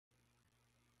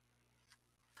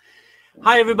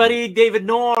Hi, everybody. David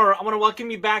Noor. I want to welcome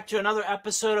you back to another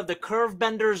episode of the Curve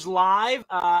Benders Live.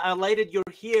 I'm elated you're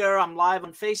here. I'm live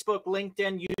on Facebook,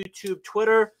 LinkedIn, YouTube,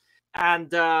 Twitter, and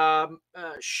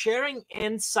sharing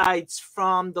insights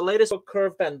from the latest book,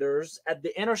 Curve Benders, at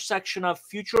the intersection of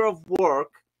future of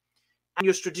work and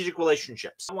your strategic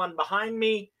relationships. One behind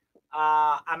me,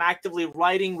 I'm actively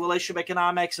writing relationship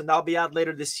economics, and that'll be out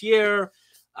later this year.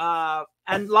 And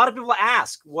a lot of people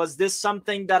ask, was this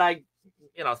something that I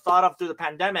thought of through the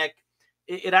pandemic?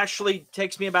 It actually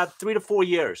takes me about 3 to 4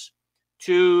 years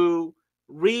to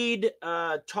read,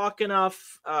 talk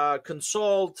enough,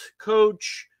 consult,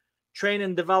 coach, train,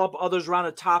 and develop others around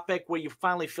a topic where you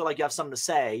finally feel like you have something to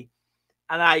say.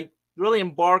 And I really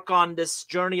embark on this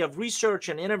journey of research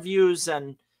and interviews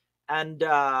and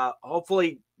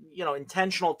hopefully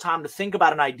intentional time to think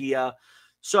about an idea.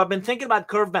 So I've been thinking about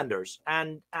curve benders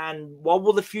and what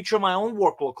will the future of my own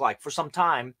work look like for some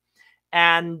time.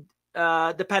 And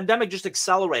the pandemic just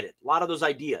accelerated a lot of those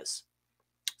ideas.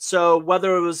 So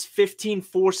whether it was 15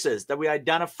 forces that we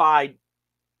identified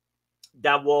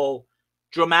that will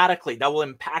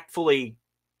impactfully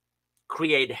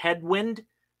create headwind,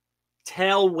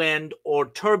 tailwind, or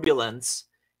turbulence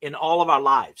in all of our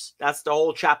lives. That's the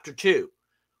whole chapter 2.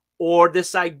 Or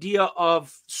this idea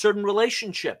of certain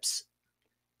relationships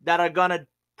that are going to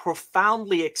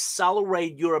profoundly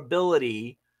accelerate your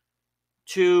ability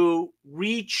to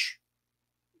reach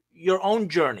your own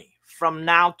journey from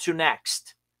now to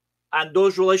next. And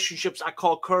those relationships I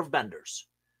call curve benders.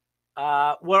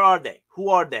 Where are they? Who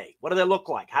are they? What do they look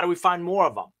like? How do we find more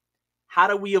of them? How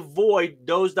do we avoid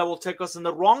those that will take us in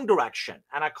the wrong direction?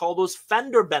 And I call those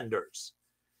fender benders.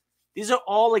 These are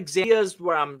all examples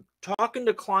where I'm talking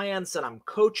to clients and I'm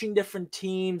coaching different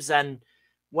teams. And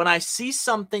when I see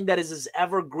something that is as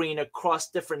evergreen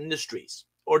across different industries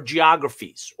or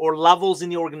geographies or levels in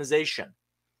the organization,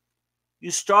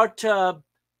 you start to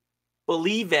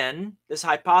believe in this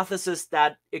hypothesis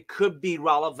that it could be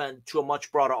relevant to a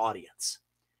much broader audience.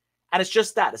 And it's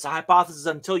just that. It's a hypothesis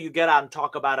until you get out and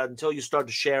talk about it, until you start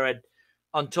to share it,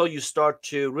 until you start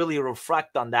to really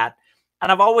reflect on that.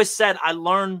 And I've always said I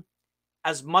learn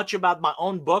as much about my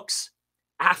own books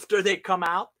after they come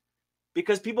out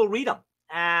because people read them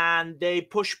and they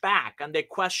push back and they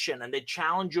question and they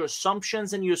challenge your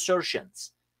assumptions and your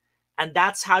assertions. And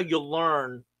that's how you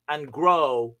learn and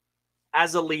grow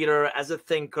as a leader, as a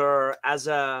thinker, as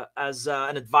an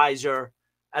advisor,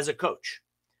 as a coach.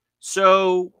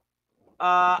 So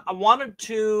I wanted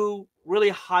to really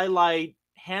highlight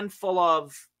a handful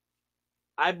of,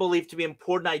 I believe, to be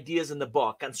important ideas in the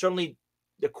book. And certainly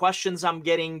the questions I'm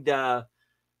getting, the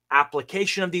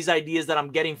application of these ideas that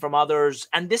I'm getting from others.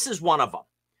 And this is one of them,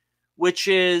 which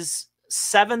is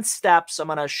 7 steps. I'm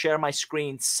going to share my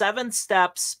screen. 7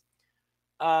 steps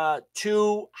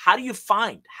to how do you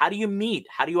find, how do you meet,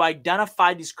 how do you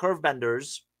identify these curve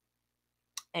benders?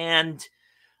 And,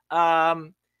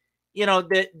 the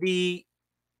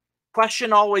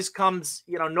question always comes,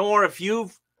 Noor, if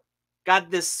you've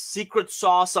got this secret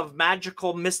sauce of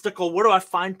magical, mystical, where do I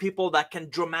find people that can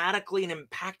dramatically and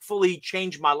impactfully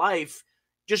change my life?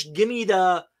 Just give me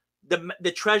the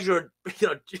treasure,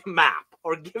 map,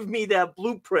 or give me the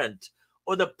blueprint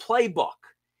or the playbook.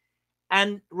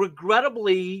 And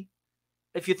regrettably,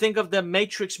 if you think of the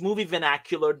Matrix movie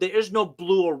vernacular, there is no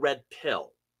blue or red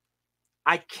pill.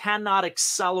 I cannot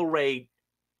accelerate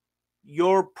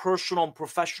your personal and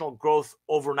professional growth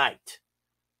overnight.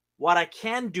 What I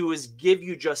can do is give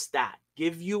you just that,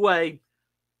 give you a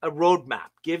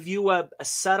roadmap, give you a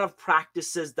set of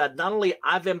practices that not only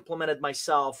I've implemented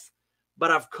myself,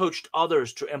 but I've coached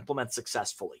others to implement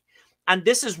successfully. And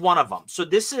this is one of them. So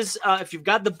this is, if you've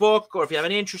got the book or if you have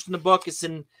any interest in the book, it's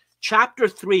in chapter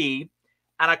 3,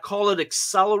 and I call it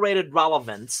Accelerated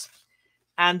Relevance.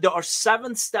 And there are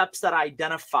 7 steps that I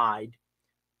identified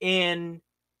in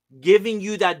giving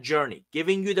you that journey,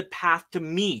 giving you the path to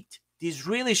meet these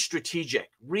really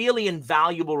strategic, really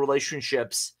invaluable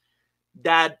relationships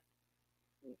that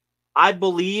I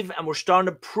believe, and we're starting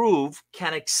to prove,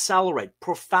 can accelerate,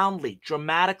 profoundly,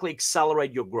 dramatically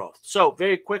accelerate your growth. So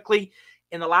very quickly,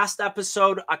 in the last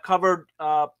episode, I covered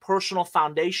personal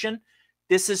foundation.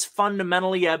 This is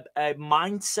fundamentally a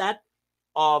mindset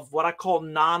of what I call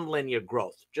nonlinear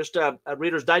growth. Just a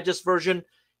Reader's Digest version.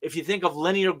 If you think of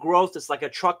linear growth, it's like a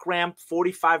truck ramp,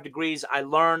 45 degrees. I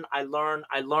learn.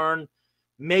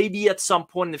 Maybe at some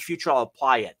point in the future, I'll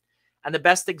apply it. And the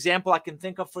best example I can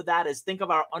think of for that is think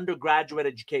of our undergraduate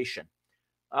education.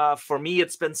 For me,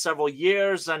 it's been several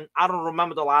years, and I don't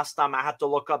remember the last time I had to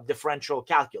look up differential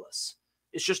calculus.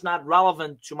 It's just not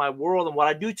relevant to my world and what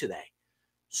I do today.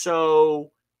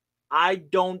 So I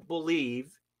don't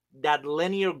believe that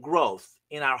linear growth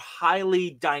in our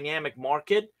highly dynamic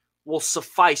market will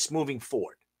suffice moving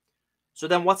forward. So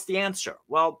then what's the answer?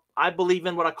 Well, I believe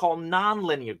in what I call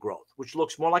nonlinear growth, which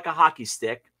looks more like a hockey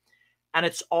stick. And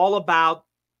it's all about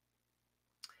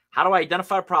how do I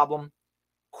identify a problem,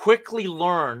 quickly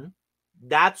learn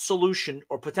that solution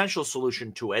or potential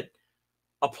solution to it,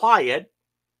 apply it,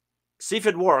 see if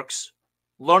it works,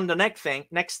 learn the next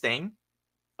thing,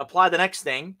 apply the next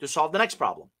thing to solve the next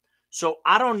problem. So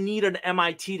I don't need an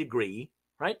MIT degree,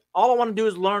 right? All I want to do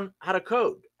is learn how to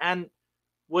code. And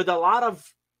with a lot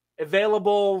of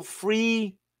available,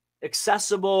 free,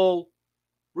 accessible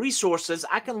resources,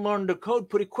 I can learn the code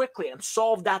pretty quickly and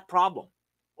solve that problem,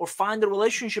 or find a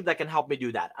relationship that can help me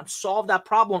do that and solve that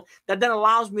problem that then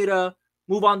allows me to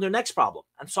move on to the next problem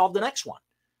and solve the next one.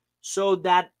 So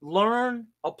that learn,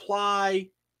 apply,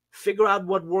 figure out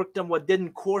what worked and what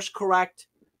didn't, course correct,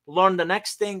 learn the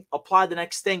next thing, apply the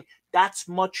next thing. That's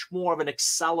much more of an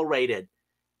accelerated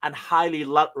and highly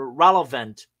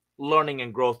relevant learning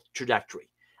and growth trajectory.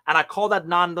 And I call that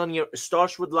nonlinear. It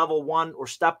starts with level 1 or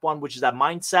step 1, which is that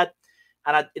mindset.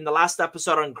 And in the last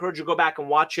episode, I encourage you to go back and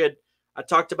watch it. I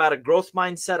talked about a growth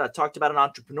mindset. I talked about an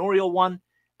entrepreneurial one,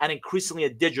 and increasingly a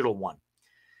digital one.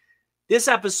 This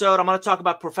episode, I'm going to talk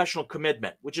about professional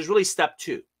commitment, which is really step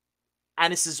 2.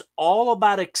 And this is all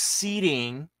about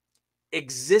exceeding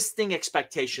existing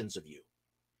expectations of you.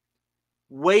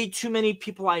 Way too many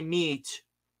people I meet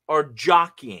are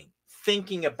jockeying,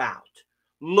 thinking about,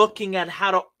 looking at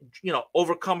how to,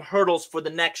 overcome hurdles for the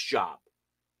next job,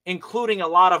 including a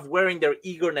lot of wearing their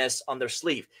eagerness on their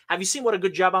sleeve. Have you seen what a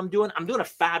good job I'm doing? I'm doing a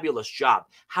fabulous job.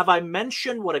 Have I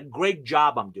mentioned what a great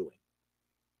job I'm doing?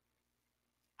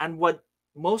 And what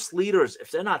most leaders, if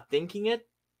they're not thinking it,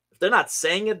 if they're not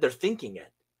saying it, they're thinking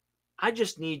it. I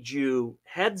just need you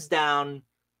heads down,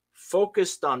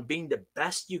 focused on being the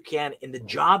best you can in the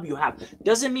job you have.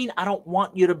 Doesn't mean I don't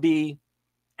want you to be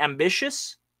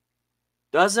ambitious.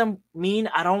 Doesn't mean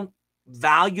I don't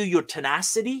value your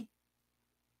tenacity.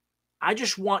 I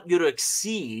just want you to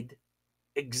exceed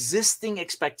existing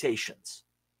expectations.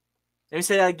 Let me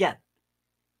say that again.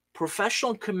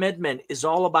 Professional commitment is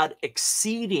all about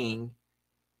exceeding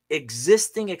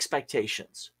existing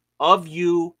expectations of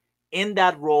you in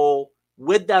that role,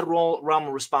 with that realm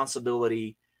of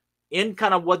responsibility, in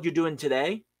kind of what you're doing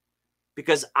today,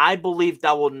 because I believe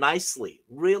that will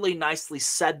really nicely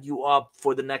set you up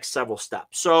for the next several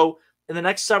steps. So in the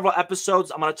next several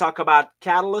episodes, I'm going to talk about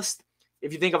catalyst.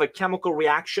 If you think of a chemical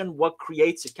reaction, what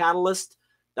creates a catalyst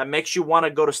that makes you want to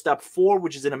go to step 4,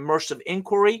 which is an immersive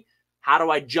inquiry. How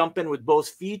do I jump in with both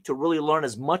feet to really learn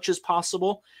as much as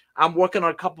possible? I'm working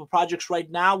on a couple of projects right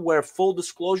now where, full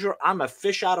disclosure, I'm a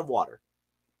fish out of water.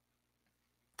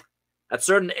 At a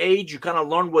certain age, you kind of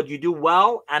learn what you do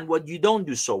well and what you don't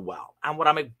do so well. And what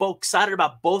I'm excited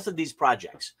about both of these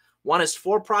projects, one is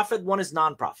for-profit, one is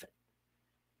non-profit,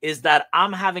 is that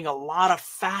I'm having a lot of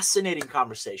fascinating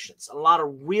conversations, a lot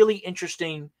of really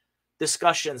interesting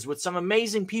discussions with some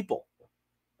amazing people.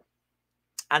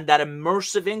 And that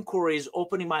immersive inquiry is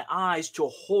opening my eyes to a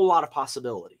whole lot of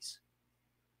possibilities.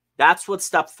 That's what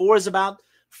step 4 is about.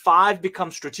 5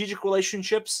 becomes strategic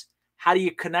relationships. How do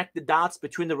you connect the dots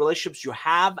between the relationships you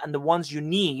have and the ones you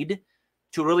need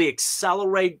to really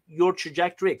accelerate your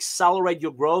trajectory, accelerate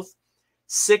your growth?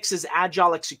 6 is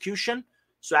agile execution.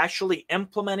 So actually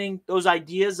implementing those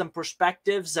ideas and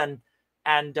perspectives and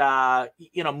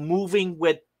moving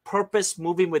with purpose,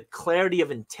 moving with clarity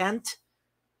of intent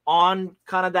on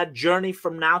kind of that journey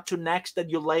from now to next that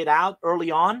you laid out early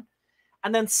on.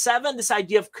 And then 7, this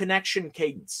idea of connection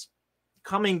cadence,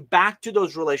 coming back to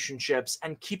those relationships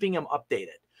and keeping them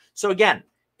updated. So again,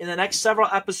 in the next several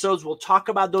episodes, we'll talk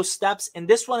about those steps. In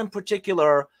this one in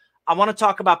particular, I want to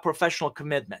talk about professional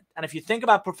commitment. And if you think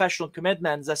about professional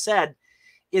commitment, as I said,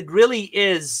 it really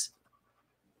is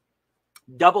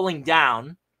doubling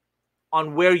down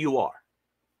on where you are,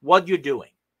 what you're doing,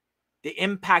 the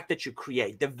impact that you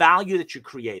create, the value that you're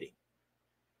creating.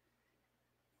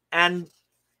 And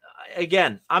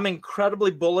again, I'm incredibly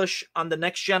bullish on the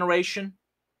next generation.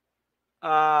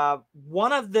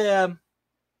 One of the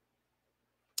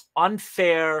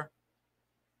unfair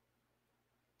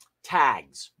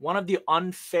tags, one of the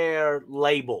unfair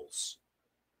labels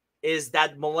is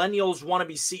that millennials want to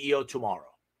be CEO tomorrow.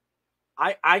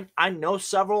 I know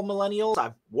several millennials.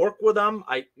 I've worked with them.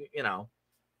 I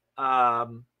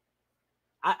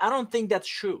don't think that's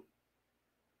true.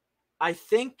 I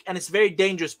think, and it's very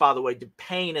dangerous, by the way, to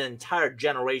paint an entire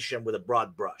generation with a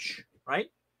broad brush, right?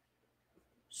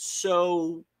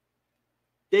 So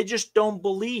they just don't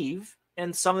believe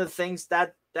in some of the things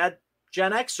that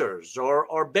Gen Xers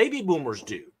or baby boomers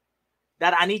do.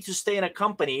 that I need to stay in a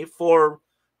company for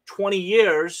 20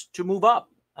 years to move up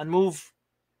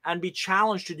and be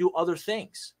challenged to do other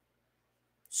things.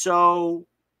 So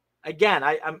again,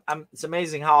 it's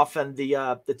amazing how often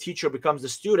the teacher becomes the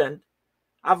student.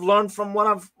 I've learned from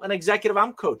an executive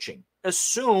I'm coaching.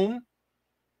 Assume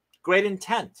great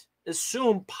intent.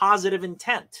 Assume positive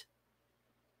intent.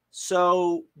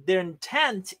 So their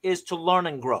intent is to learn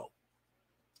and grow.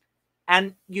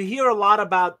 And you hear a lot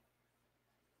about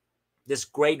this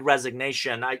great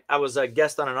resignation. I was a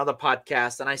guest on another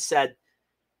podcast, and I said,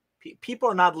 people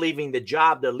are not leaving the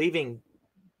job. They're leaving,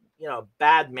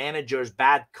 bad managers,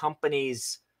 bad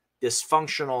companies,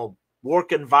 dysfunctional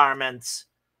work environments.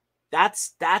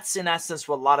 That's in essence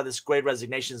what a lot of this great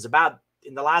resignation is about.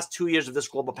 In the last 2 years of this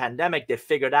global pandemic, they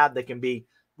figured out they can be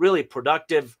really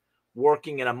productive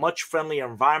working in a much friendlier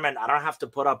environment. I don't have to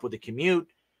put up with the commute.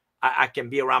 I can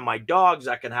be around my dogs.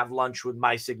 I can have lunch with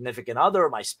my significant other,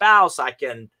 my spouse. I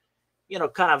can,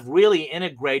 kind of really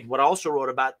integrate what I also wrote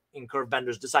about in Curve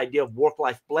Benders, this idea of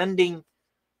work-life blending.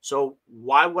 So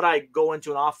why would I go into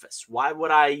an office? Why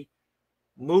would I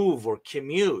move or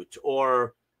commute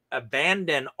or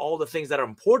abandon all the things that are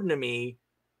important to me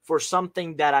for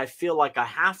something that I feel like I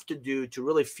have to do to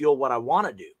really feel what I want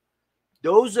to do?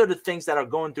 Those are the things that are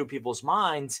going through people's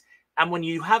minds. And when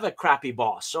you have a crappy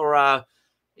boss or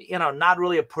not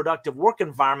really a productive work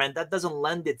environment, that doesn't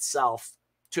lend itself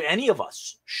to any of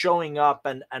us showing up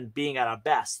and being at our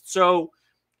best. So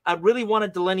I really want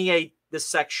to delineate this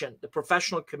section, the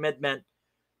professional commitment,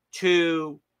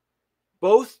 to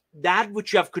both that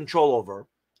which you have control over,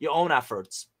 your own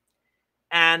efforts,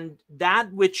 and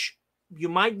that which you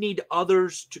might need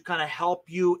others to kind of help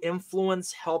you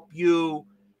influence, help you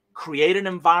create an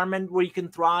environment where you can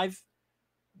thrive.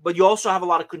 But you also have a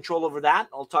lot of control over that.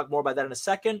 I'll talk more about that in a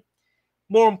second.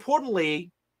 More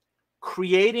importantly,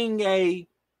 creating a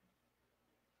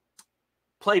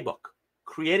playbook,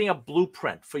 creating a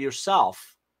blueprint for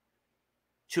yourself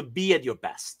to be at your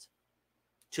best,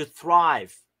 to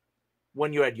thrive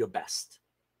when you're at your best.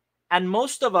 And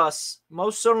most of us,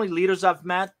 most certainly leaders I've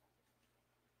met,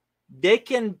 they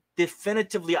can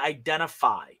definitively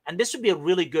identify, and this would be a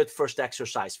really good first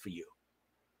exercise for you.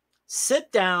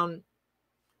 Sit down,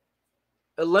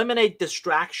 eliminate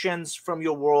distractions from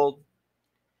your world,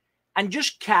 and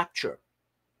just capture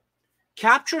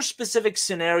specific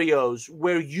scenarios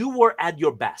where you were at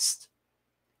your best.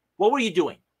 What were you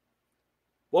doing?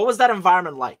 What was that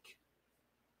environment like?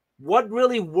 What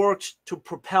really worked to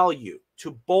propel you,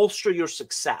 to bolster your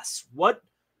success? What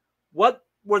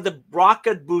were the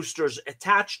rocket boosters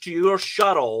attached to your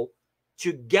shuttle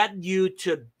to get you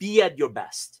to be at your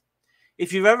best?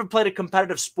 If you've ever played a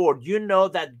competitive sport, you know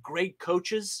that great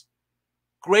coaches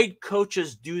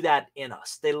do that in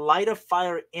us. They light a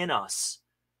fire in us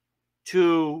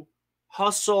to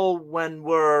hustle when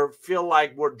feel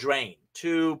like we're drained,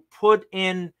 to put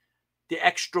in the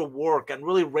extra work and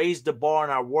really raise the bar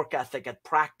on our work ethic at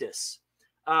practice.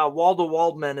 Waldo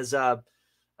Waldman is a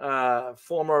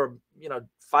former,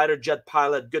 fighter jet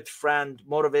pilot, good friend,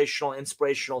 motivational,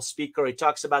 inspirational speaker. He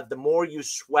talks about the more you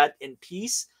sweat in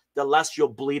peace, the less you'll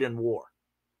bleed in war.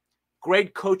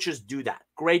 Great coaches do that.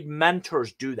 Great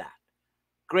mentors do that.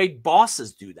 Great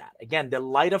bosses do that. Again, they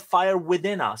light a fire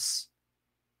within us,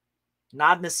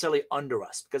 not necessarily under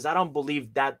us, because I don't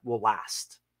believe that will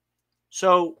last.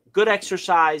 So good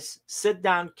exercise, sit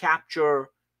down, capture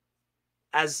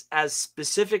as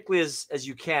specifically as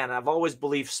you can. I've always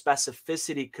believed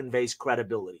specificity conveys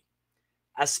credibility.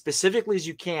 As specifically as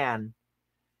you can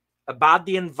about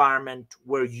the environment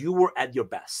where you were at your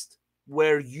best,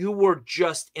 where you were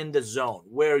just in the zone,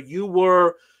 where you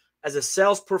were, as a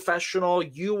sales professional,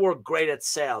 you were great at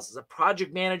sales. As a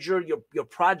project manager, your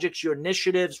projects, your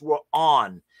initiatives were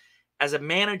on. As a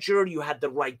manager, you had the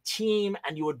right team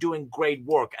and you were doing great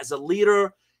work. As a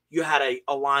leader, you had a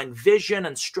aligned vision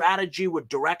and strategy with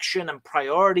direction and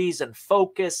priorities and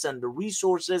focus and the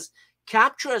resources.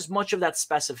 Capture as much of that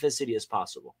specificity as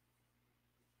possible,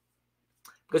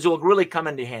 because it will really come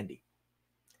into handy.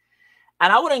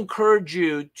 And I would encourage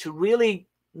you to really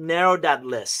narrow that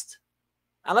list.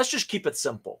 And let's just keep it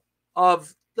simple.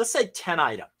 Of, let's say, 10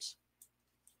 items.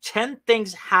 10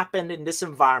 things happened in this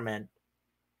environment,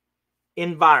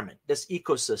 this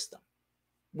ecosystem,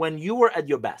 when you were at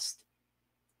your best.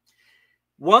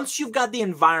 Once you've got the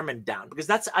environment down, because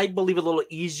that's, I believe, a little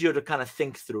easier to kind of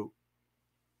think through,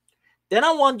 then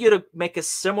I want you to make a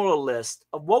similar list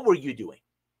of what were you doing?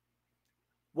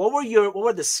 What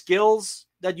were the skills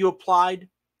that you applied?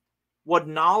 What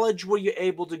knowledge were you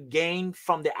able to gain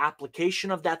from the application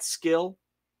of that skill,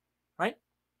 right?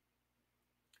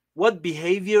 What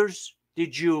behaviors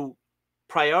did you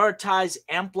prioritize,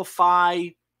 amplify,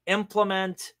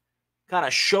 implement, kind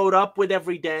of showed up with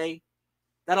every day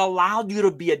that allowed you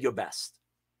to be at your best?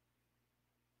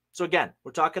 So again,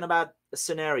 we're talking about a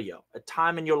scenario, a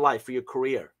time in your life or your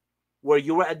career where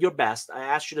you were at your best. I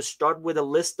asked you to start with a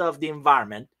list of the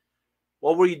environment.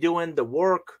 What were you doing? The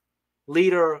work,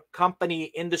 leader, company,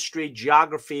 industry,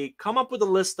 geography. Come up with a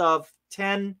list of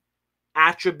 10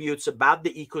 attributes about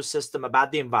the ecosystem,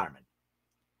 about the environment.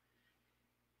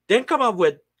 Then come up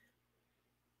with,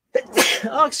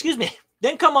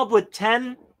 Then come up with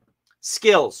 10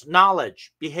 skills,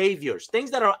 knowledge, behaviors,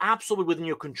 things that are absolutely within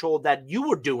your control that you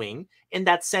were doing in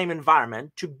that same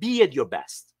environment to be at your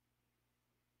best.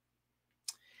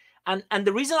 And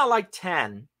the reason I like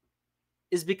 10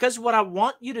 is because what I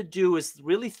want you to do is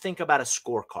really think about a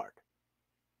scorecard.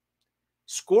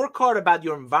 Scorecard about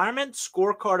your environment,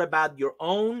 scorecard about your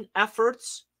own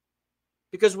efforts.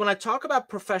 Because when I talk about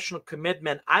professional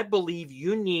commitment, I believe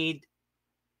you need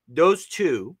those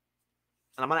two.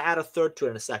 And I'm going to add a third to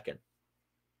it in a second.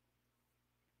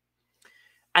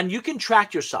 And you can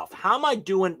track yourself. How am I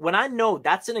doing? When I know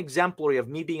that's an exemplary of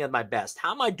me being at my best,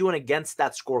 how am I doing against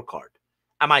that scorecard?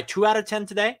 Am I 2 out of 10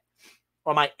 today?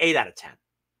 Or am I 8 out of 10?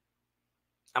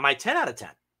 Am I 10 out of 10?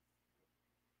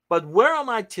 But where am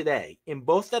I today in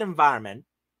both that environment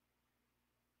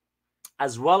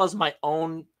as well as my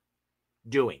own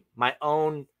doing, my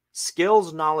own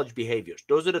skills, knowledge, behaviors?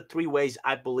 Those are the 3 ways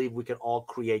I believe we can all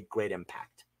create great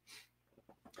impact.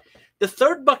 The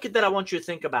third bucket that I want you to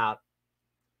think about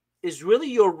is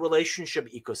really your relationship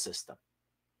ecosystem.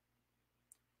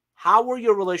 How were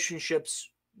your relationships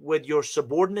with your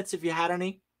subordinates, if you had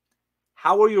any?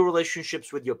 How were your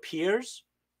relationships with your peers?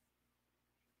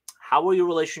 How were your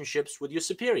relationships with your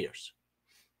superiors?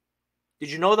 Did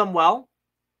you know them well?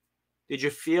 Did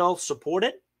you feel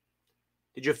supported?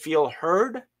 Did you feel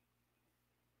heard?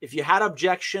 If you had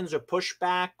objections or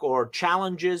pushback or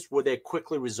challenges, were they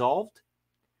quickly resolved?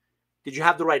 Did you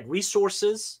have the right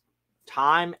resources,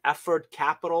 time, effort,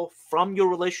 capital from your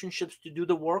relationships to do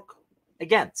the work?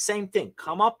 Again, same thing.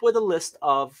 Come up with a list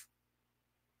of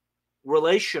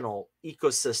relational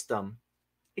ecosystem.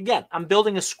 Again, I'm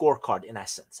building a scorecard in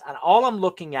essence. And all I'm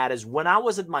looking at is when I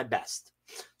was at my best.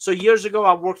 So years ago,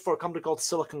 I worked for a company called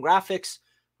Silicon Graphics.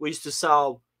 We used to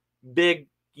sell big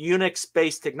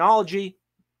Unix-based technology.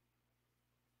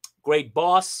 Great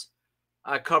boss.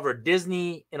 I covered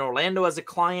Disney in Orlando as a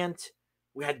client.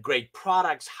 We had great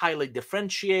products, highly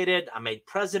differentiated. I made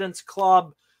President's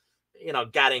Club,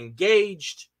 got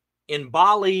engaged in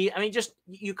Bali. I mean, just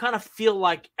you kind of feel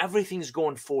like everything's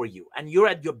going for you and you're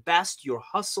at your best. You're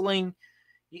hustling,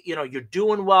 you're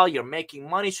doing well, you're making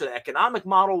money. So the economic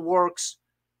model works.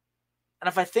 And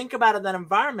if I think about it, that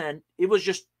environment, it was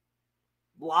just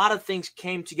a lot of things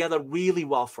came together really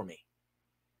well for me.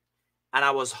 And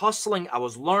I was hustling, I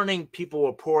was learning, people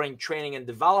were pouring training and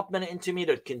development into me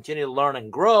to continue to learn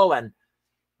and grow. And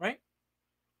right.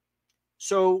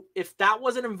 So if that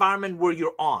was an environment where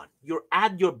you're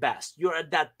at your best, you're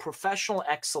at that professional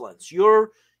excellence,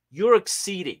 you're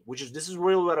exceeding, this is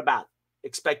really what about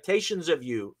expectations of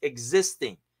you,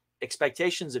 existing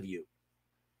expectations of you.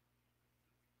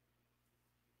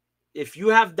 If you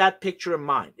have that picture in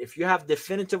mind, if you have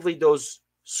definitively those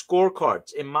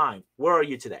scorecards in mind, where are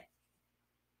you today?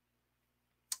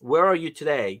 Where are you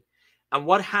today? And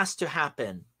what has to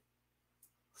happen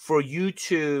for you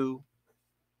to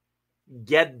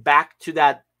get back to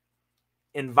that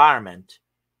environment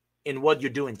in what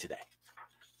you're doing today?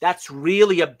 That's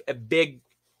really a big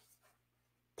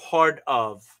part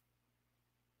of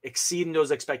exceeding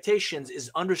those expectations,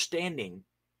 is understanding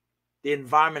the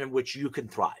environment in which you can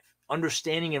thrive,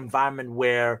 understanding an environment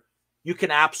where you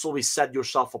can absolutely set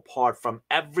yourself apart from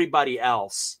everybody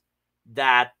else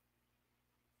that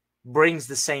brings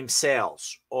the same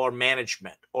sales or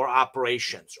management or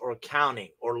operations or accounting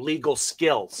or legal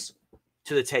skills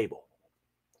to the table.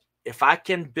 If I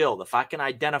can build, if I can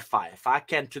identify, if I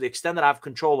can, to the extent that I have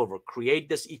control over, create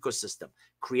this ecosystem,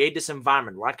 create this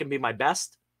environment where I can be my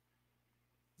best,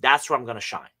 that's where I'm going to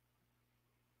shine.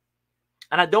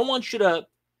 And I don't want you to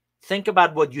think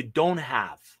about what you don't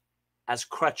have as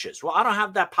crutches. Well, I don't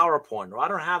have that PowerPoint, or I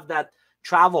don't have that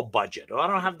travel budget, or I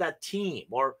don't have that team,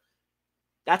 or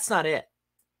that's not it.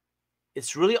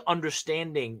 It's really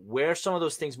understanding where some of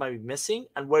those things might be missing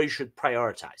and where you should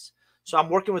prioritize. So I'm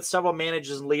working with several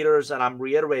managers and leaders, and I'm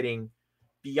reiterating,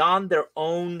 beyond their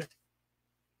own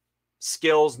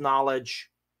skills,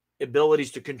 knowledge,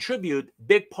 abilities to contribute,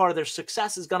 big part of their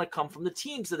success is going to come from the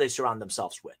teams that they surround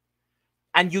themselves with.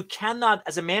 And you cannot,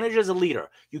 as a manager, as a leader,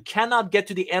 you cannot get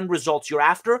to the end results you're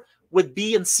after with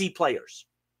B and C players.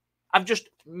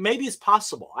 maybe it's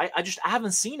possible. I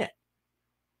haven't seen it.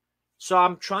 So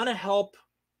I'm trying to help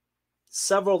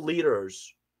several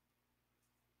leaders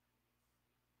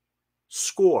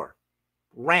score,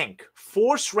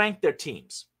 force rank their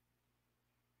teams.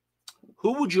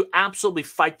 Who would you absolutely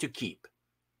fight to keep?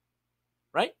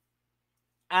 Right?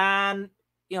 And,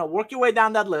 work your way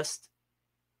down that list.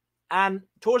 And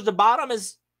towards the bottom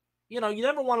is, you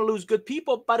never want to lose good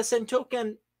people. By the same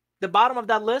token, the bottom of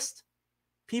that list,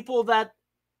 people that,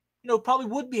 probably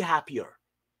would be happier,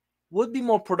 would be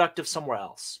more productive somewhere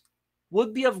else,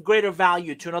 would be of greater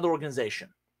value to another organization,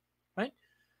 right?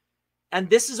 And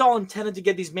this is all intended to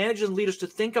get these managers and leaders to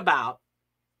think about,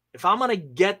 if I'm going to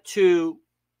get to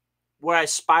where I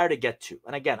aspire to get to.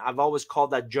 And again, I've always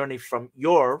called that journey from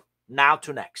your now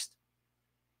to next.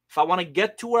 If I want to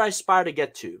get to where I aspire to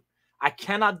get to, I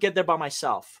cannot get there by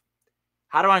myself.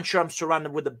 How do I ensure I'm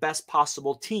surrounded with the best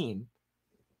possible team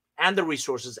and the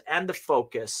resources and the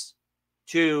focus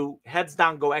to heads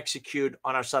down, go execute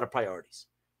on our set of priorities?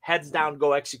 Heads down,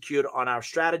 go execute on our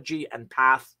strategy and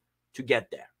path to get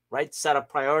there, right? Set of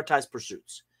prioritized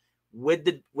pursuits with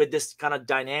this kind of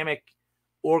dynamic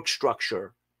org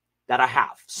structure that I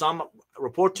have. Some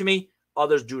report to me,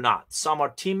 others do not. Some are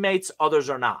teammates, others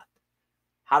are not.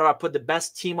 How do I put the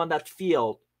best team on that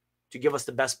field to give us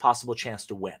the best possible chance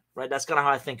to win, right? That's kind of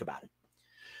how I think about it.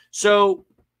 So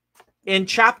in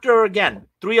chapter, again,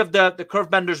 3 of the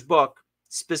Curvebenders book,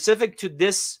 specific to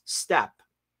this step,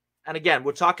 and again,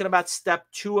 we're talking about step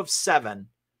 2 of 7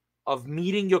 of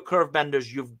meeting your Curvebenders.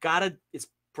 You've got to, it's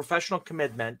professional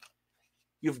commitment.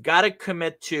 You've got to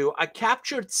commit to, I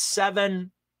captured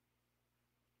 7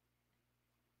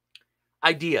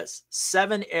 ideas,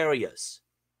 7 areas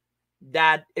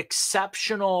that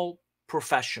exceptional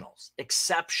professionals,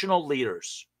 exceptional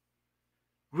leaders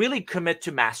really commit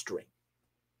to mastering.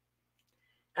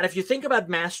 And if you think about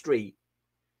mastery,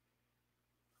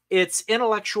 it's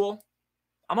intellectual.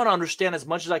 I'm going to understand as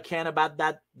much as I can about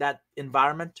that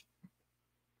environment.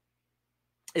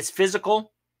 It's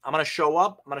physical. I'm going to show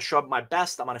up. I'm going to show up my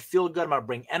best. I'm going to feel good. I'm going to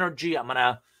bring energy.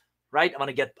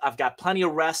 I've got plenty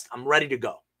of rest. I'm ready to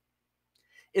go.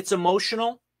 It's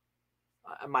emotional.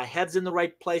 My head's in the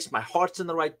right place. My heart's in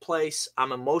the right place.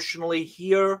 I'm emotionally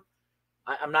here.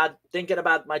 I'm not thinking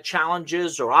about my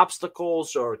challenges or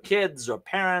obstacles or kids or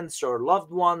parents or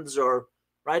loved ones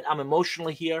right? I'm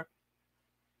emotionally here.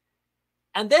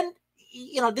 And then,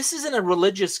 this isn't a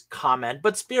religious comment,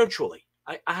 but spiritually,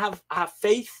 I have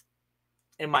faith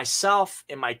in myself,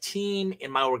 in my team,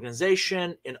 in my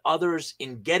organization, in others,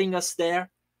 in getting us there.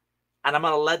 And I'm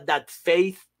going to let that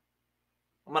faith,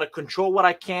 I'm going to control what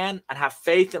I can and have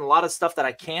faith in a lot of stuff that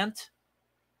I can't.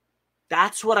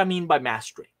 That's what I mean by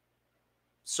mastery.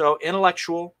 So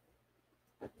intellectual,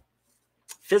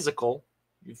 physical.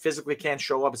 You physically can't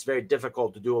show up. It's very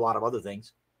difficult to do a lot of other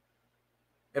things.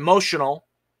 Emotional,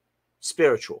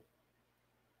 spiritual.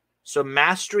 So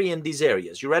mastery in these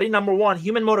areas. You ready? Number 1,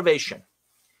 human motivation.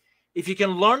 If you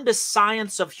can learn the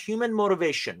science of human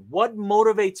motivation, what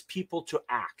motivates people to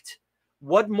act?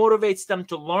 What motivates them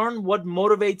to learn? What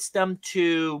motivates them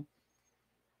to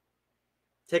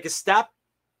take a step?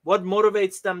 What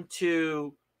motivates them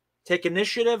to take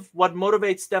initiative? What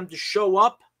motivates them to show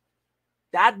up?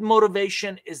 That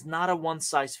motivation is not a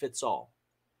one-size-fits-all.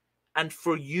 And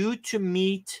for you to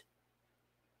meet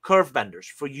Curvebenders,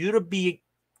 for you to be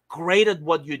great at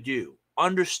what you do,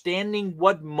 understanding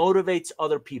what motivates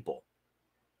other people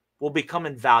will become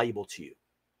invaluable to you.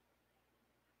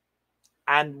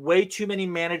 And way too many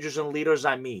managers and leaders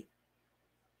I meet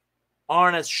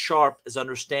aren't as sharp as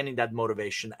understanding that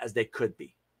motivation as they could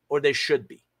be or they should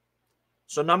be.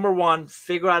 So number 1,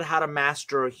 figure out how to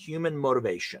master human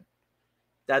motivation.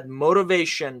 That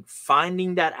motivation,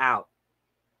 finding that out,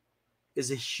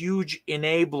 is a huge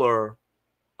enabler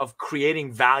of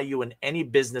creating value in any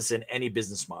business, in any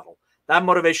business model. That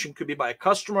motivation could be by a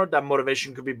customer. That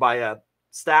motivation could be by a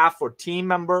staff or team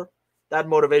member. That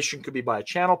motivation could be by a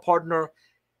channel partner.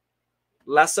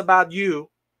 Less about you,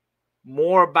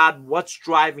 more about what's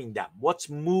driving them, what's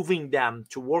moving them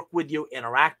to work with you,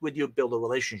 interact with you, build a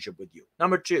relationship with you.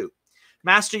 Number 2,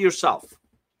 master yourself.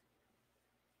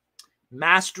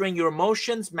 Mastering your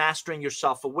emotions, mastering your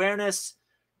self-awareness,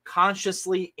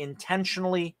 consciously,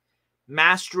 intentionally,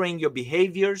 mastering your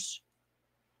behaviors,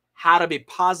 how to be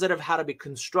positive, how to be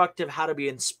constructive, how to be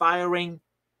inspiring,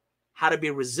 how to be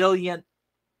resilient,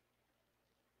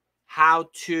 how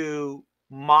to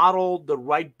model the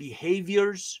right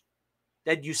behaviors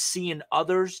that you see in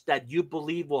others that you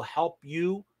believe will help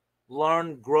you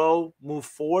learn, grow, move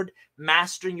forward.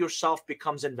 Mastering yourself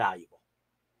becomes invaluable.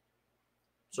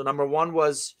 So number 1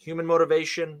 was human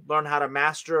motivation, learn how to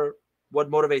master what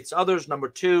motivates others. Number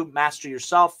 2, master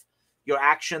yourself, your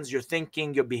actions, your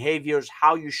thinking, your behaviors,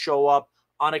 how you show up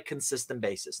on a consistent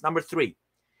basis. Number 3,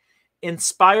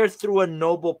 inspire through a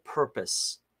noble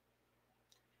purpose.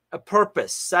 A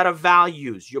purpose, set of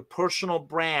values, your personal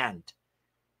brand,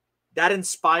 that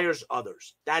inspires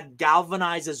others, that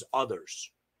galvanizes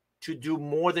others to do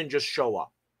more than just show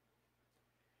up.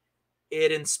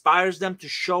 It inspires them to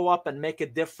show up and make a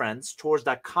difference towards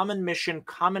that common mission,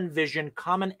 common vision,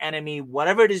 common enemy,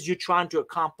 whatever it is you're trying to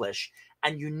accomplish.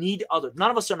 And you need others.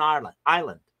 None of us are an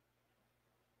island.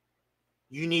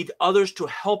 You need others to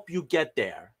help you get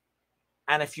there.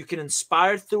 And if you can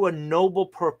inspire through a noble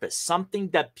purpose, something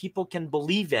that people can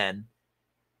believe in,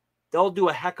 they'll do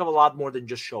a heck of a lot more than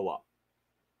just show up.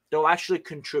 They'll actually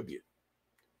contribute.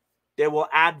 They will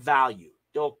add value.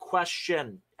 They'll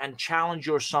question and challenge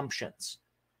your assumptions.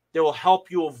 They will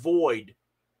help you avoid,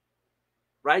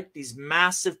 right, these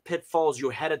massive pitfalls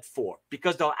you're headed for,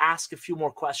 because they'll ask a few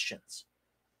more questions.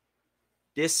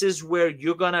 This is where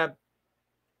you're going to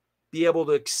be able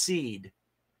to exceed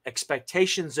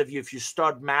expectations of you if you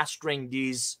start mastering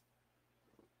these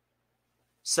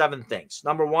 7 things.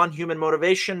 Number 1, human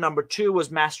motivation. Number 2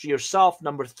 was master yourself.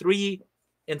 Number 3,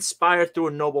 inspire through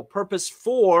a noble purpose.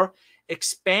 4,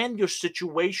 expand your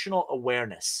situational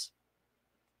awareness.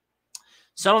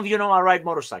 Some of you know I ride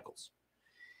motorcycles.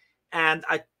 And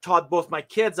I taught both my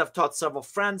kids, I've taught several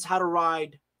friends how to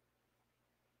ride.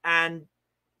 And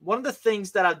one of the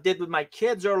things that I did with my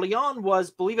kids early on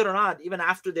was, believe it or not, even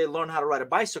after they learned how to ride a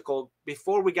bicycle,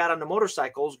 before we got on the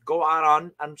motorcycles, go out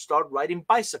on and start riding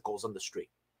bicycles on the street.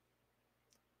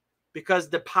 Because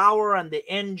the power and the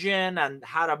engine and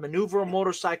how to maneuver a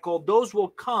motorcycle, those will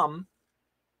come.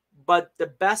 But the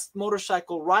best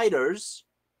motorcycle riders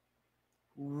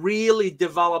really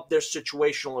develop their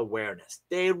situational awareness.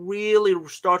 They really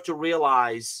start to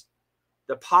realize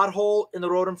the pothole in the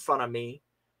road in front of me,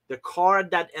 the car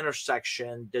at that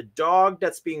intersection, the dog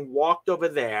that's being walked over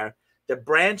there, the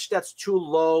branch that's too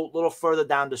low a little further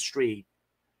down the street,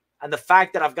 and the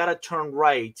fact that I've got to turn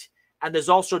right, and there's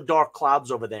also dark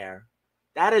clouds over there.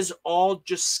 That is all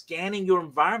just scanning your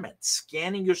environment,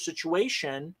 scanning your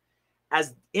situation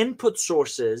as input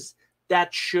sources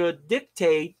that should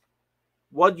dictate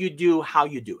what you do, how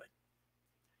you do it.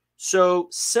 So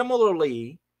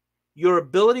similarly, your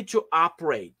ability to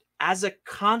operate as a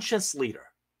conscious leader,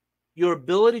 your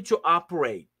ability to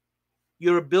operate,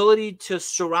 your ability to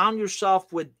surround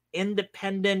yourself with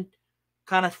independent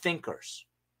kind of thinkers,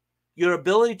 your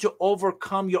ability to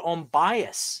overcome your own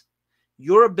bias,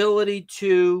 your ability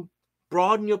to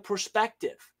broaden your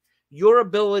perspective, your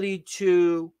ability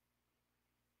to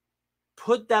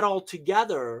put that all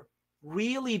together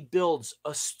really builds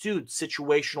astute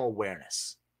situational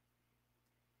awareness.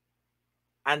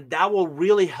 And that will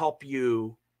really help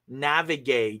you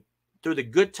navigate through the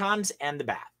good times and the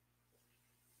bad.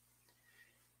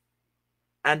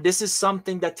 And this is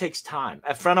something that takes time.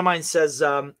 A friend of mine says,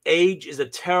 age is a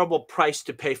terrible price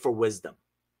to pay for wisdom.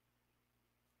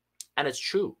 And it's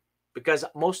true, because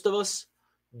most of us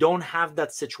don't have that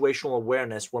situational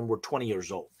awareness when we're 20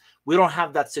 years old. We don't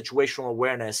have that situational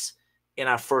awareness in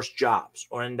our first jobs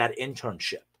or in that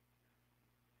internship.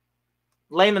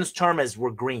 Layman's term is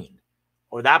we're green,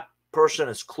 or that person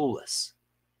is clueless.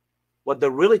 What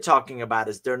they're really talking about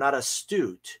is they're not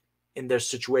astute in their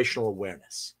situational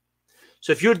awareness.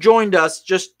 So if you joined us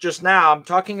just now, I'm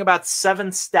talking about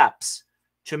 7 steps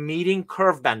to meeting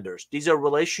curve benders. These are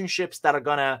relationships that are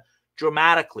going to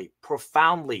dramatically,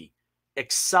 profoundly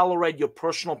accelerate your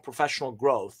personal professional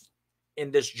growth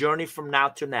in this journey from now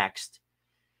to next.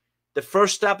 The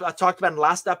first step I talked about in the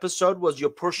last episode was your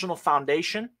personal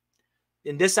foundation.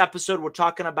 In this episode, we're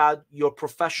talking about your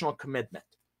professional commitment.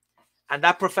 And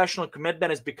that professional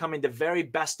commitment is becoming the very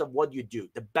best of what you do,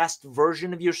 the best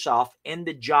version of yourself in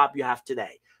the job you have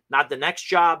today. Not the next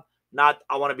job, not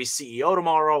I want to be CEO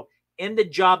tomorrow, in the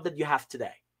job that you have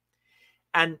today.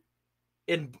 And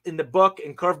in the book,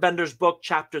 in Curve Bender's book,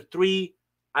 chapter 3,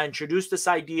 I introduced this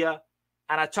idea,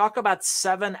 and I talk about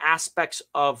 7 aspects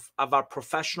of our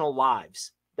professional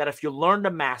lives that if you learn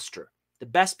to master, the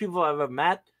best people I've ever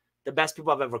met, the best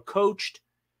people I've ever coached,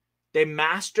 they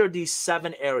master these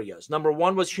 7 areas. Number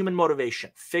 1 was human motivation.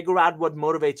 Figure out what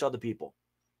motivates other people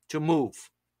to move,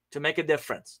 to make a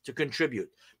difference, to contribute.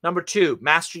 Number 2,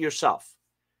 master yourself.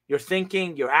 Your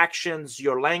thinking, your actions,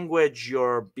 your language,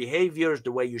 your behaviors,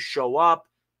 the way you show up.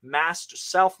 Master,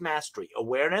 self-mastery,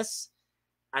 awareness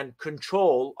and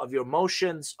control of your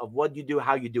emotions, of what you do,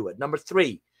 how you do it. Number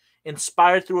 3,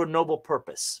 inspire through a noble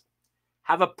purpose.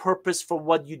 Have a purpose for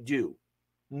what you do.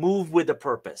 Move with a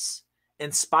purpose.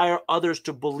 Inspire others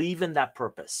to believe in that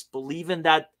purpose, believe in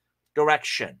that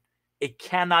direction. It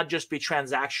cannot just be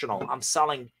transactional. I'm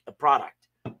selling a product.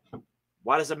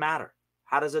 Why does it matter?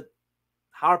 How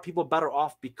are people better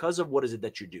off because of what is it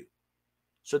that you do?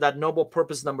 So that noble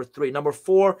purpose, number 3. Number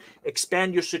 4,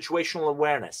 expand your situational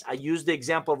awareness. I use the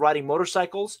example of riding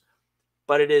motorcycles,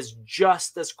 but it is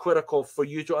just as critical for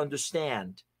you to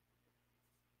understand.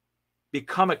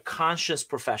 Become a conscious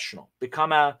professional.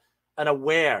 Become an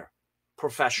aware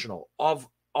professional of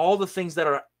all the things that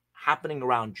are happening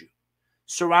around you.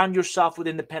 Surround yourself with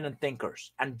independent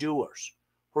thinkers and doers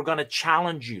who are going to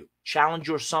challenge you, challenge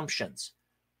your assumptions,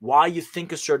 why you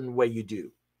think a certain way you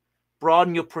do.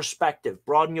 Broaden your perspective,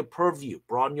 broaden your purview,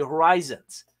 broaden your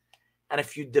horizons. And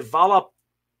if you develop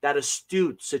that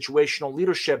astute situational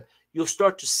leadership, you'll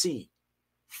start to see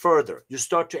further. You'll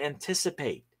start to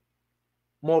anticipate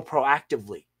more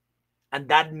proactively. And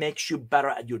that makes you better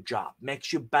at your job,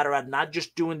 makes you better at not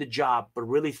just doing the job, but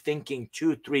really thinking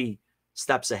 2-3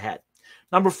 steps ahead.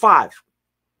 Number 5,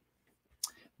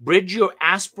 bridge your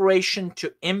aspiration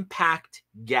to impact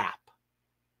gap.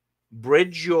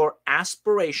 Bridge your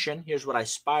aspiration, here's what I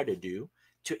aspire to do,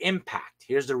 to impact.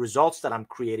 Here's the results that I'm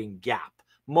creating, gap.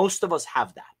 Most of us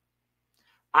have that.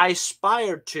 I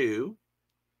aspire to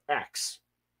X.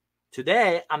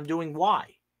 Today, I'm doing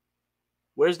Y.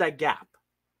 Where's that gap?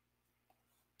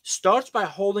 Starts by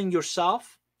holding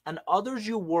yourself and others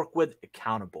you work with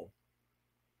accountable.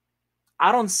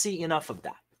 I don't see enough of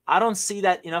that. I don't see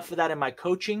that enough of that in my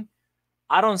coaching.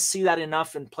 I don't see that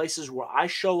enough in places where I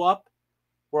show up,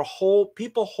 where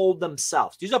people hold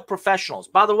themselves. These are professionals.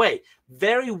 By the way,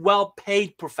 very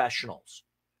well-paid professionals.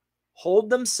 Hold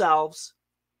themselves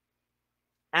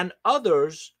and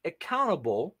others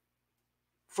accountable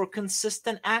for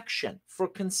consistent action, for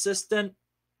consistent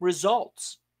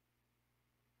results.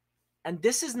 And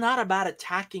this is not about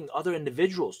attacking other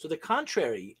individuals. To the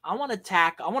contrary, I want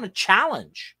to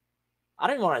challenge. I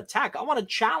don't want to attack. I want to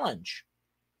challenge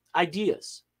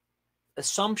ideas,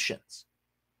 assumptions.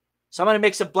 Somebody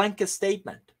makes a blanket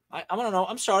statement. I want to know,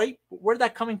 I'm sorry, where did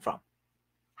that coming from?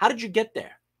 How did you get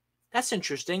there? That's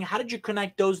interesting. How did you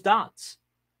connect those dots?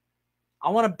 I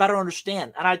want to better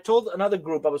understand. And I told another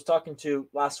group I was talking to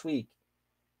last week,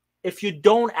 if you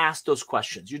don't ask those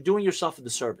questions, you're doing yourself a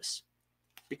disservice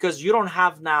because you don't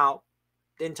have now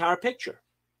the entire picture.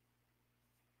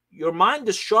 Your mind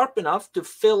is sharp enough to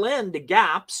fill in the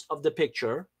gaps of the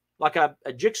picture like a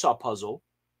jigsaw puzzle,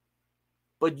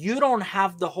 but you don't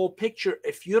have the whole picture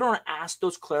if you don't ask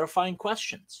those clarifying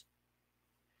questions.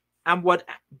 And what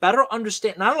better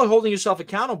understand, not only holding yourself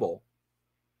accountable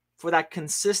for that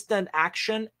consistent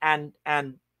action and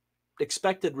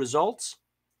expected results,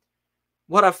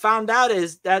 what I've found out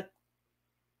is that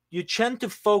you tend to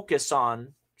focus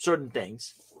on certain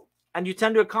things and you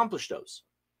tend to accomplish those.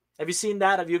 Have you seen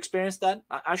that? Have you experienced that?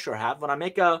 I sure have. When I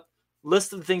make a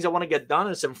list of the things I want to get done,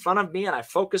 it's in front of me and I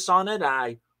focus on it and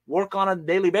I work on it on a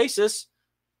daily basis,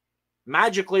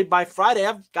 magically by Friday,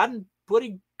 I've gotten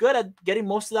pretty good at getting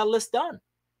most of that list done.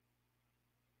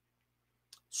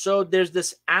 So there's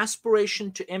this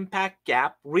aspiration to impact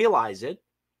gap. Realize it.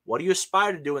 What do you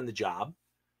aspire to do in the job?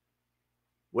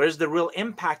 Where's the real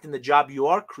impact in the job you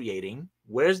are creating?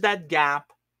 Where's that gap?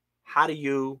 How do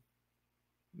you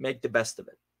make the best of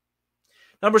it?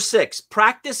 Number 6,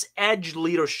 practice edge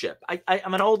leadership.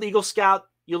 I'm an old Eagle Scout.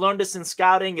 You learned this in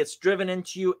scouting. It's driven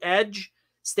into you. EDGE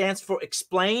stands for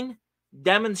explain,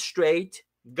 demonstrate,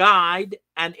 guide,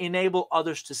 and enable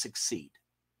others to succeed.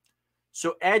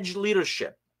 So EDGE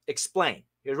leadership, explain.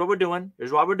 Here's what we're doing.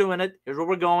 Here's why we're doing it. Here's where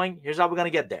we're going. Here's how we're going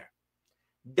to get there.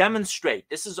 Demonstrate.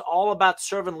 This is all about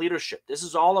servant leadership. This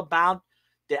is all about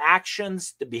the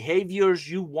actions, the behaviors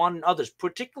you want in others,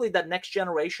 particularly that next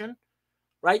generation,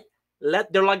 right?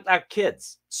 They're like our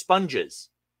kids, sponges.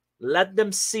 Let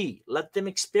them see, let them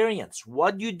experience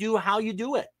what you do, how you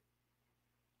do it.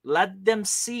 Let them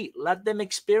see, let them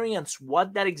experience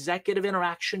what that executive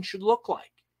interaction should look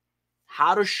like.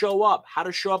 How to show up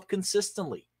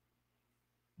consistently.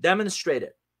 Demonstrate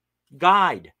it.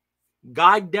 Guide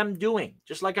them doing,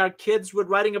 just like our kids with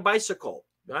riding a bicycle,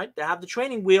 right? They have the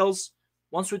training wheels.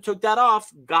 Once we took that off,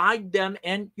 guide them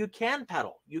and you can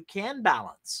pedal, you can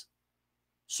balance.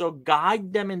 So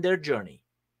guide them in their journey.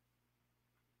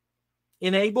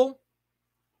 Enable,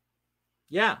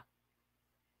 yeah.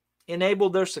 Enable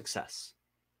their success.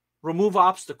 Remove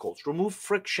obstacles, remove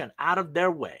friction out of their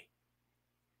way.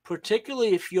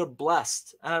 Particularly if you're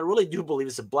blessed, and I really do believe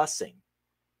it's a blessing,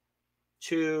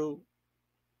 to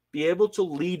be able to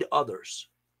lead others.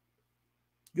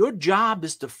 Your job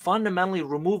is to fundamentally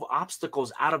remove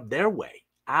obstacles out of their way,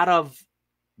 out of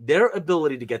their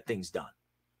ability to get things done.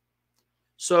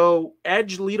 So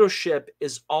EDGE leadership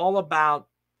is all about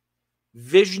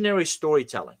visionary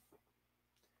storytelling,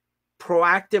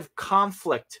 proactive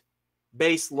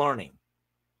conflict-based learning,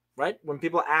 right? When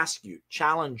people ask you,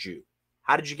 challenge you,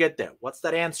 how did you get there? What's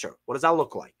that answer? What does that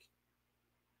look like?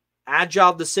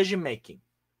 Agile decision-making.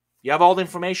 You have all the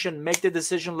information, make the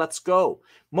decision, let's go.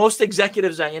 Most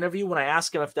executives I interview, when I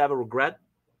ask them if they have a regret,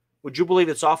 would you believe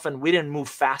it's often we didn't move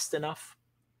fast enough?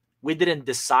 We didn't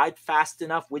decide fast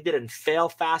enough. We didn't fail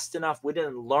fast enough. We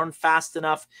didn't learn fast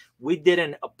enough. We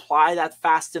didn't apply that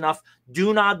fast enough.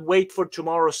 Do not wait for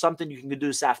tomorrow, something you can do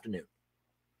this afternoon.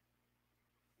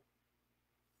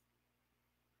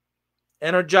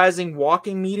 Energizing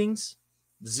walking meetings,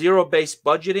 zero-based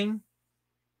budgeting,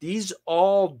 these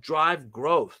all drive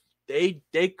growth. They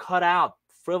cut out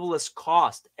frivolous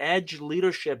cost. Edge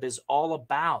leadership is all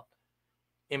about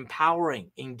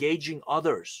empowering, engaging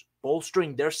others,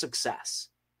 bolstering their success.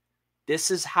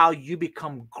 This is how you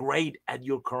become great at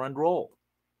your current role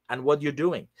and what you're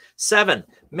doing. 7,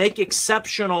 make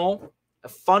exceptional a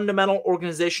fundamental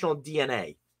organizational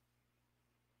DNA.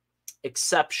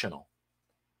 Exceptional.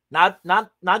 Not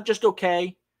just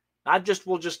okay, not just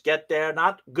we'll just get there,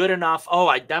 not good enough.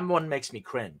 Oh, that one makes me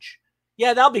cringe.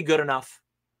 Yeah, that'll be good enough.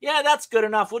 Yeah, that's good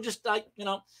enough. We'll just we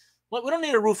don't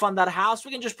need a roof on that house.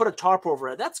 We can just put a tarp over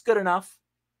it. That's good enough.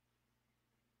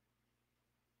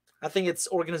 I think it's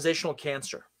organizational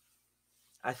cancer.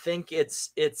 I think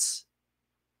it's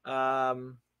I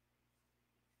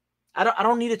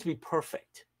don't need it to be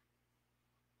perfect,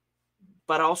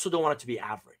 but I also don't want it to be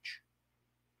average.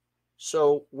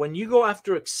 So when you go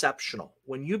after exceptional,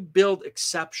 when you build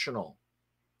exceptional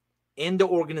in the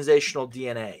organizational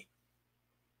DNA,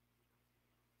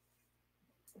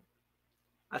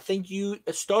 I think you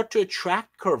start to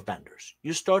attract curve benders.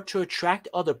 You start to attract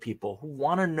other people who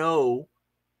want to know.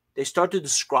 They start to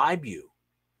describe you.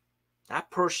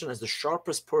 That person is the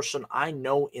sharpest person I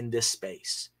know in this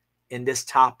space, in this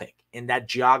topic, in that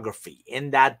geography,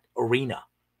 in that arena.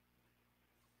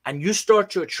 And you start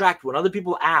to attract when other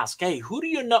people ask, hey, who do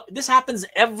you know? This happens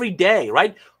every day,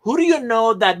 right? Who do you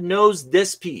know that knows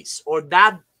this piece or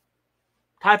that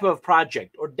type of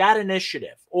project or that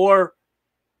initiative or,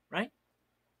 right?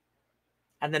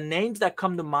 And the names that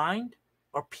come to mind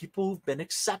are people who've been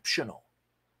exceptional.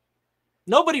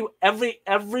 Nobody, every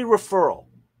referral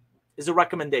is a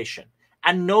recommendation.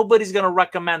 And nobody's going to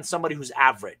recommend somebody who's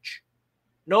average.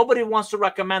 Nobody wants to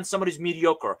recommend somebody who's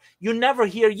mediocre. You never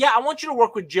hear, yeah, I want you to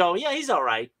work with Joe. Yeah, he's all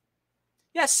right.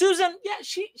 Yeah, Susan, yeah,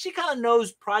 she kind of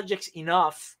knows projects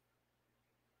enough.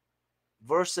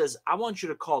 Versus, I want you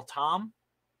to call Tom.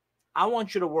 I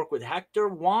want you to work with Hector.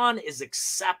 Juan is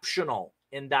exceptional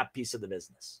in that piece of the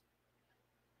business.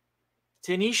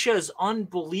 Tanisha is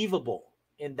unbelievable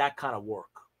in that kind of work.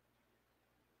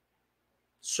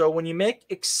 So when you make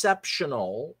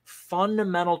exceptional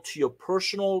fundamental to your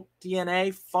personal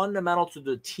DNA, fundamental to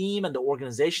the team and the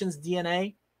organization's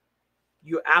DNA,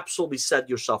 you absolutely set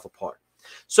yourself apart.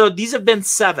 So these have been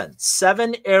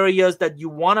seven areas that you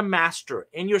want to master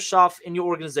in yourself, in your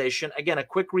organization. Again, a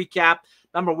quick recap.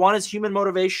 Number 1 is human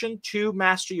motivation. 2,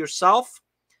 master yourself.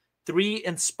 3,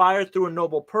 inspire through a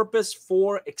noble purpose.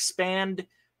 4, expand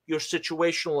your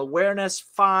situational awareness.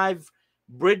 5,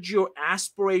 bridge your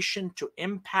aspiration to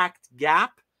impact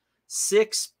gap.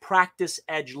 6, practice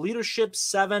edge leadership.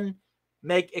 7,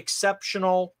 make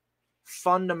exceptional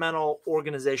fundamental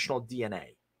organizational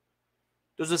DNA.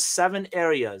 Those are 7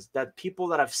 areas that people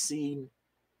that I've seen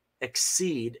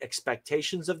exceed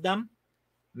expectations of them,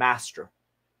 master.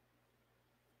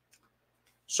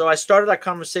 So I started that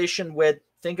conversation with,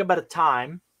 think about a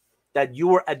time that you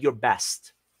were at your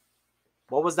best.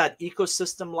 What was that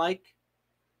ecosystem like?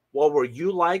 What were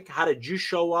you like? How did you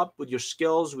show up with your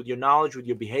skills, with your knowledge, with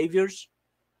your behaviors?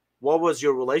 What was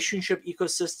your relationship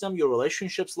ecosystem, your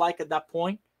relationships like at that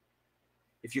point?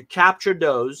 If you capture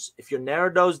those, if you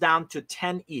narrow those down to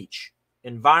 10 each,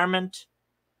 environment,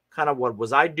 kind of what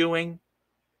was I doing?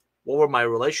 What were my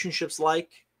relationships like?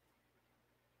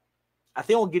 I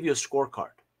think I'll give you a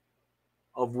scorecard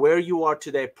of where you are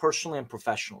today personally and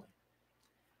professionally.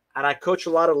 And I coach a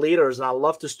lot of leaders, and I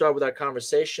love to start with our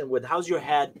conversation with how's your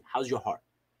head, how's your heart?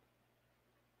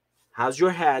 How's your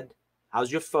head?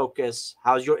 How's your focus?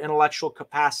 How's your intellectual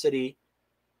capacity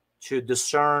to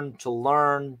discern, to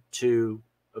learn, to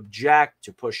object,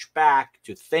 to push back,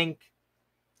 to think?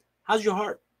 How's your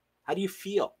heart? How do you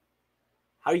feel?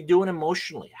 How are you doing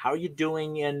emotionally? How are you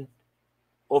doing in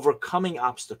overcoming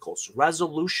obstacles?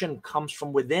 Resolution comes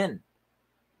from within,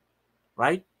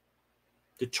 right?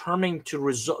 Determining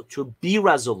to be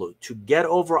resolute, to get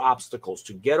over obstacles,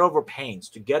 to get over pains,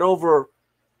 to get over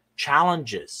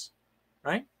challenges,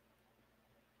 right?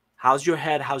 How's your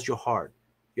head? How's your heart?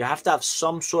 You have to have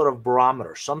some sort of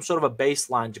barometer, some sort of a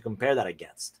baseline to compare that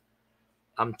against.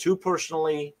 I'm 2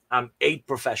 personally, I'm 8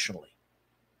 professionally.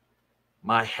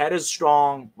 My head is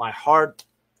strong, my heart,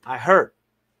 I hurt,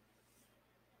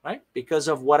 right? Because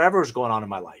of whatever's going on in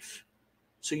my life.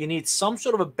 So you need some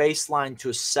sort of a baseline to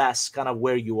assess kind of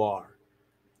where you are.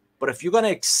 But if you're going to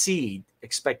exceed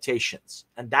expectations,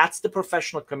 and that's the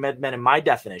professional commitment in my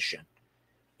definition,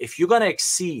 if you're going to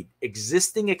exceed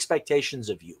existing expectations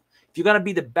of you, if you're going to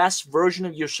be the best version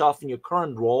of yourself in your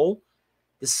current role,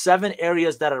 the 7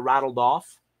 areas that I rattled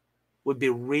off would be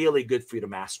really good for you to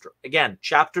master. Again,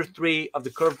 chapter 3 of the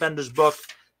Curve Benders book,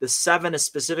 the 7 is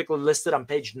specifically listed on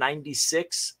page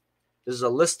 96. There's a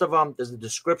list of them. There's a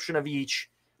description of each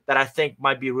that I think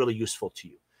might be really useful to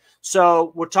you.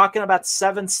 So we're talking about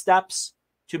 7 steps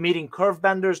to meeting curve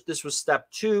benders. This was step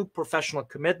 2, professional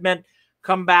commitment.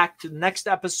 Come back to the next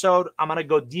episode. I'm going to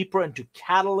go deeper into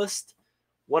catalyst.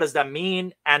 What does that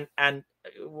mean? And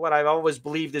what I've always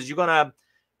believed is you're going to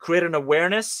create an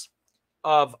awareness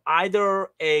of either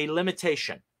a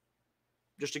limitation,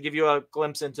 just to give you a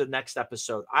glimpse into the next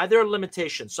episode, either a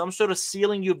limitation, some sort of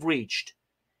ceiling you've reached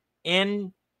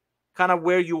in kind of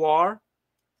where you are,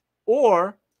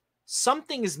 or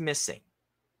something is missing.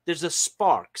 There's a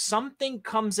spark. Something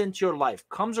comes into your life,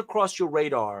 comes across your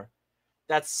radar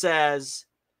that says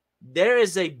there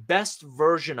is a best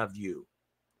version of you.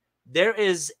 There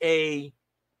is a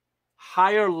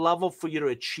higher level for you to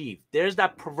achieve. There's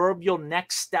that proverbial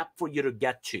next step for you to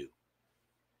get to.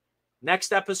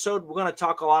 Next episode, we're going to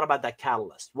talk a lot about that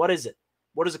catalyst. What is it?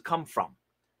 Where does it come from?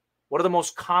 What are the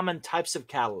most common types of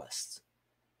catalysts?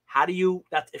 How do you,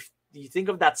 if you think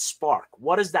of that spark,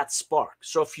 what is that spark?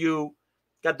 So if you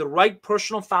got the right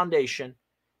personal foundation,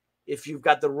 if you've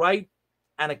got the right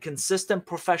and a consistent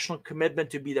professional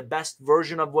commitment to be the best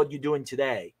version of what you're doing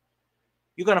today,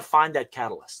 you're going to find that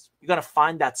catalyst. You're going to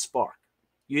find that spark.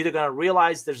 You're either going to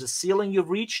realize there's a ceiling you've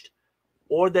reached,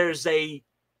 or there's a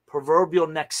proverbial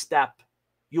next step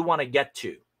you want to get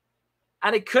to.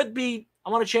 And it could be, I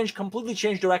want to completely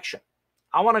change direction.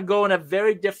 I want to go in a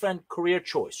very different career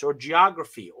choice or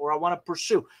geography, or I want to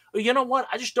pursue, or you know what?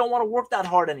 I just don't want to work that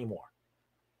hard anymore.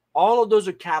 All of those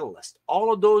are catalysts.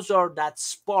 All of those are that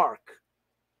spark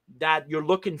that you're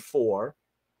looking for.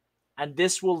 And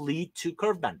this will lead to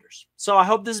curve benders. So I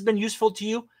hope this has been useful to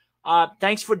you.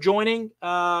 Thanks for joining.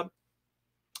 I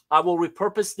will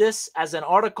repurpose this as an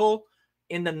article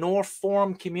in the NOR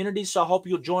forum community. So I hope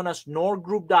you'll join us,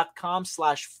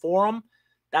 norgroup.com/forum.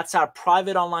 That's our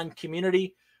private online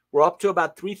community. We're up to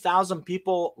about 3,000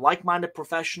 people, like-minded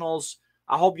professionals.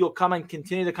 I hope you'll come and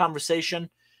continue the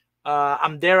conversation.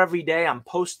 I'm there every day. I'm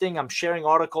posting. I'm sharing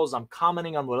articles. I'm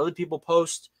commenting on what other people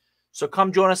post. So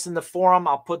come join us in the forum.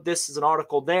 I'll put this as an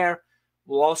article there.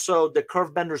 We'll also, the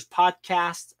Curve Benders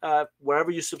podcast,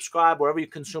 wherever you subscribe, wherever you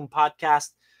consume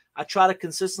podcasts. I try to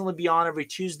consistently be on every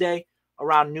Tuesday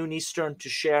around noon Eastern to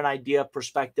share an idea,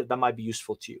 perspective that might be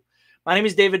useful to you. My name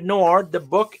is David Noor. The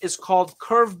book is called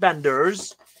Curve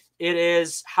Benders. It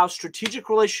is how strategic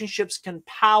relationships can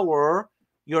power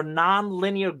your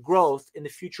non-linear growth in the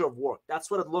future of work. That's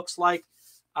what it looks like.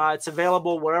 It's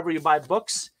available wherever you buy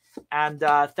books. And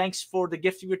thanks for the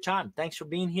gift of your time. Thanks for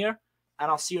being here.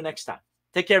 And I'll see you next time.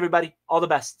 Take care, everybody. All the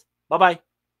best. Bye-bye.